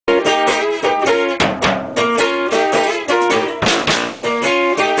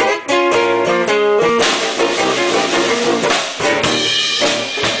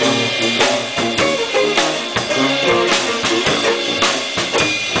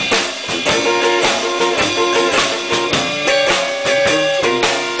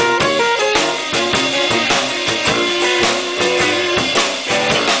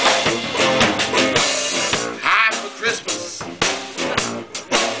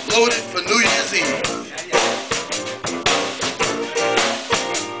loaded for New Year's Eve.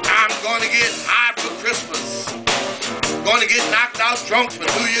 I'm gonna get high for Christmas. Gonna get knocked out drunk for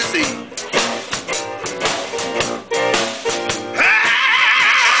New Year's Eve.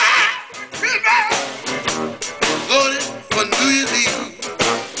 Loaded for New Year's Eve.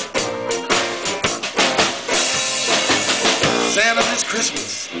 Santa this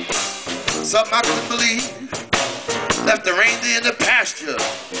Christmas, something I couldn't believe. Left the reindeer in the pasture,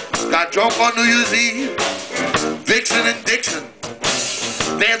 got drunk on New Year's Eve. Vixen and Dixon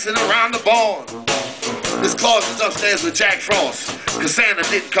dancing around the barn. Miss Claus is upstairs with Jack Frost, cause Santa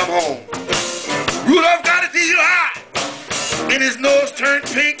didn't come home. Rudolph got a DUI, and his nose turned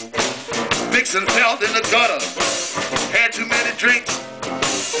pink. Vixen fell in the gutter, had too many drinks.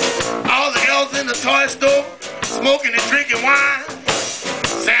 All the elves in the toy store, smoking and drinking wine.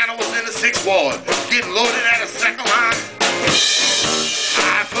 Santa was in the 6th ward, getting loaded at a second line.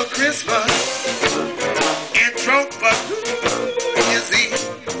 High for Christmas, and drunk for New Year's Eve.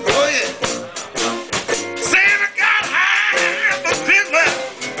 Oh yeah. Santa got high for Christmas,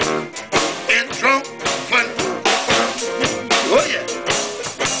 and drunk for oh yeah.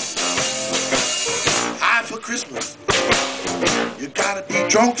 High for Christmas, you gotta be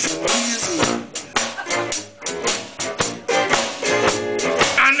drunk for New Year's Eve.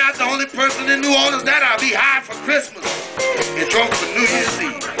 I'm not the only person in New Orleans that I'll be high for Christmas and drunk for New Year's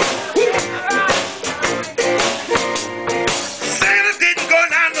Eve. Santa didn't go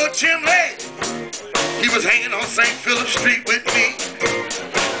down no chimney. He was hanging on St. Philip Street with me.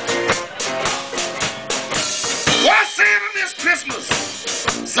 Why Santa this Christmas?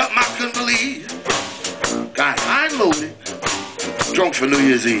 Something I couldn't believe. Got high and loaded, drunk for New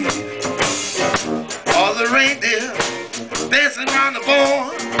Year's Eve. All the reindeer dancing around the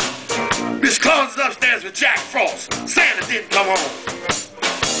barn. Miss Claus is upstairs with Jack Frost. Santa didn't come home.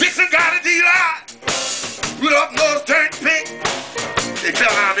 Vixen got a DUI. Rudolph nose turned pink. They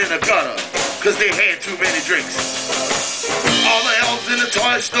fell out in the gutter cause they had too many drinks. All the elves in the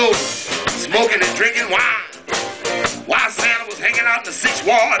toy store, smoking and drinking wine, while Santa was hanging out in the 6th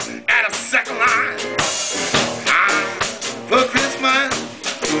ward at a second line. High for Christmas,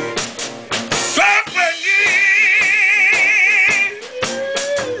 drunk for New Year's.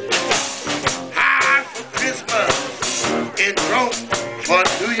 High for Christmas, and drunk for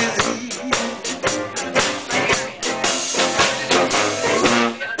New Year's Eve.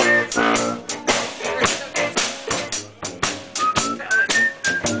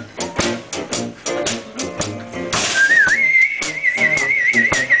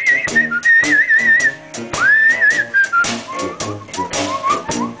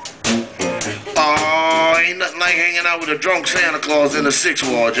 Hanging out with a drunk Santa Claus in the 6th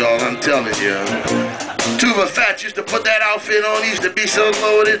ward, y'all, I'm telling you. Tuba Fats used to put that outfit on, he used to be so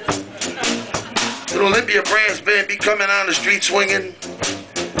loaded. The Olympia Brass Band be coming on the street swinging.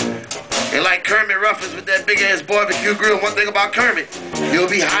 And like Kermit Ruffins with that big ass barbecue grill, one thing about Kermit, you'll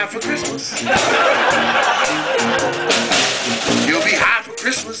be high for Christmas. You'll be high for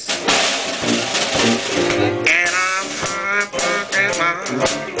Christmas. And I'm high for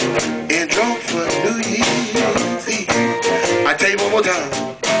Christmas and drunk for New Year's Eve. I tell you one more time.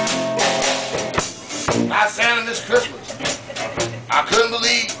 I Santa this Christmas, I couldn't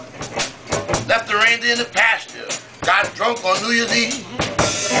believe. Left the reindeer in the pasture, got drunk on New Year's Eve.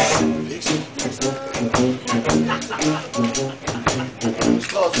 Miss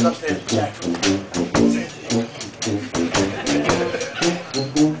Claus is upstairs, Jack.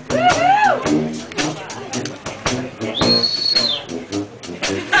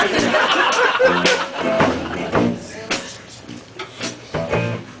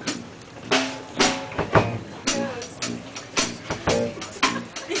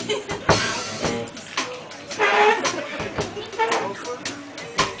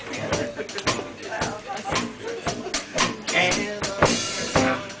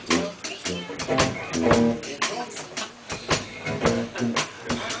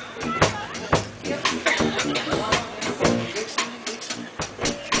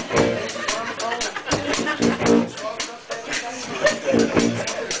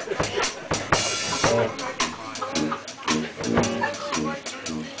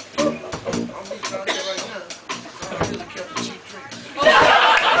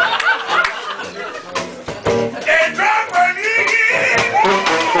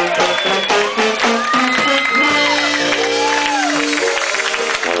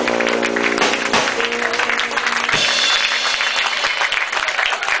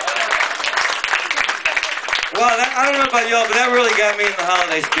 Well, I don't know about y'all, but that really got me in the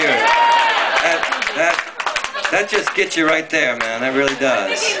holiday spirit. That just gets you right there, man. That really does.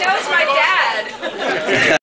 I think he knows my dad.